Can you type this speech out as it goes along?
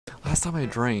last time I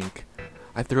drank,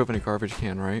 I threw up in a garbage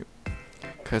can, right?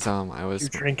 Cause I was. You're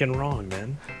drinking wrong,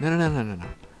 man. No.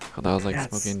 Cause I was like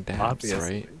smoking dabs,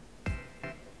 obviously. right?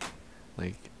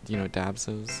 Like, do you know dabs?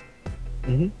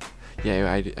 Mm-hmm.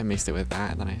 Yeah, I mixed it with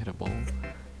that, and then I hit a bowl, and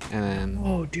then.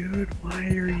 Oh, dude, why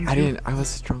are you? I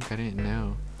was drunk. I didn't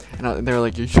know, and they were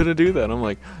like, "You shouldn't do that." I'm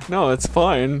like, "No, it's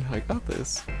fine. I got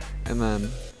this." And then,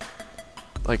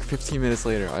 like 15 minutes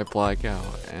later, I black out,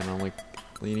 and I'm like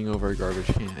leaning over a garbage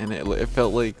can, and it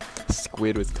felt like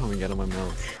squid was coming out of my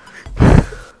mouth.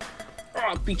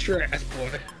 Oh, beat your ass, boy.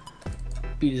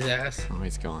 Beat his ass. Oh,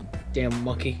 he's gone. Damn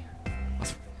monkey.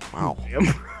 Wow. Damn.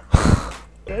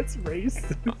 That's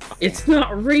racist. It's not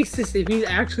racist if he's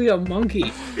actually a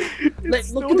monkey. Like,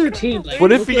 look at their team. Like,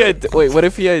 What if what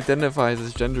if he identifies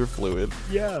as gender fluid?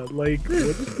 Yeah, like,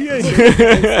 what if he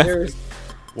there's...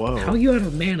 Whoa. How are you out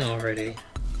of mana already?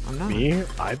 I'm not. Me?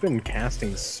 I've been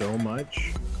casting so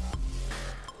much.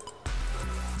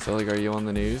 So like, are you on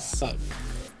the news?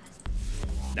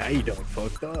 Now you done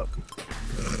fucked up.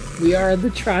 We are the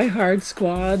try-hard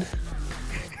squad.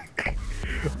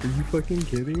 Are you fucking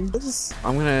kidding?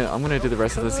 I'm gonna do the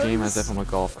rest of this game as if I'm a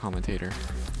golf commentator.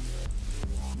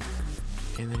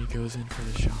 And then he goes in for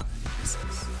the shot.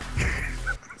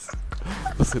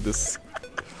 Look at this.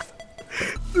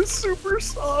 The super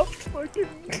soft fucking.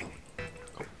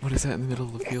 What is that in the middle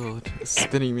of the field? A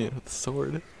spinning man with a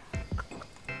sword.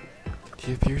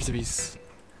 He appears to be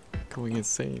going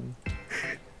insane.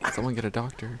 Someone get a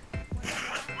doctor.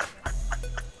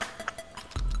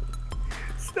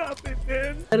 Stop it,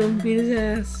 man. Let him beat his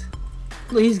ass.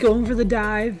 He's going for the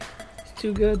dive. It's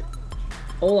too good.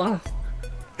 Olaf.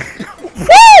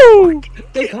 Woo!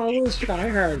 They call those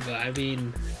try-hard, but I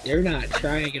mean, they're not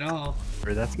trying at all.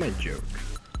 Or that's my joke.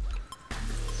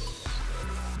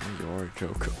 You're a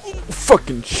joke. Oh,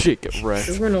 fucking shake it, They're Resh.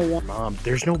 gonna want. Mom,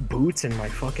 there's no boots in my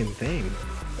fucking thing.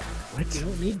 What? You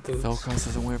don't need boots. Velcros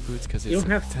doesn't wear boots because You it's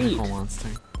don't a have tentacle feet. monster.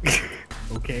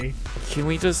 Okay. Can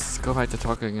we just go back to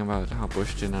talking about how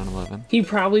Bush did 9/11? He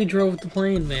probably drove the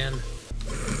plane, man.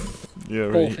 Yeah,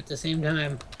 Both at the same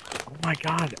time. Oh my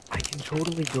god, I can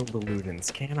totally build the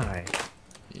Ludens, can I?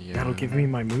 Yeah. That'll give me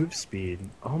my move speed.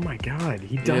 Oh my god,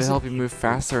 he It'll does help you move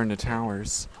faster into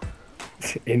towers.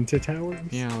 into towers?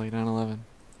 Yeah, like 9/11.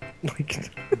 Like,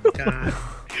 God.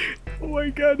 oh my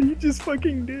god, he just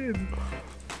fucking did.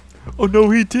 Oh no,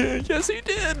 he did. Yes, he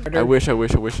did. I wish a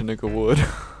nigga would.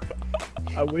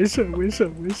 I wish a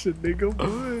nigga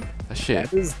would. That shit.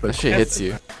 That is the That shit hits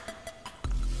you.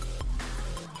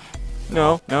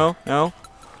 No. No.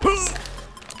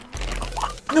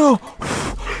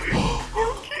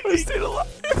 I stayed alive.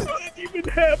 What even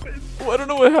happened? Oh, I don't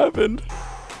know what happened.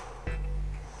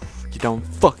 You done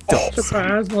fucked up.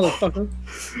 Surprise, motherfucker.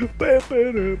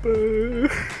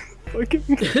 Fucking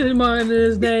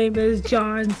His name is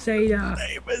John Cena.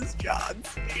 name is John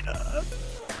Cena.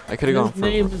 I could have gone His for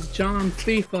name is John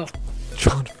FIFA.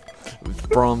 John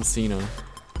Brom Cena.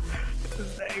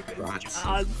 His name is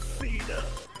John Cena.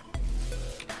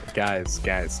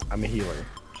 Guys, I'm a healer.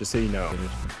 Just so you know.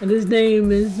 And his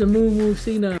name is the Moo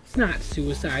Cena. It's not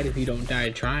suicide if you don't die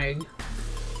trying.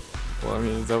 Well, I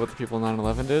mean, is that what the people in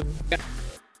 9/11 did?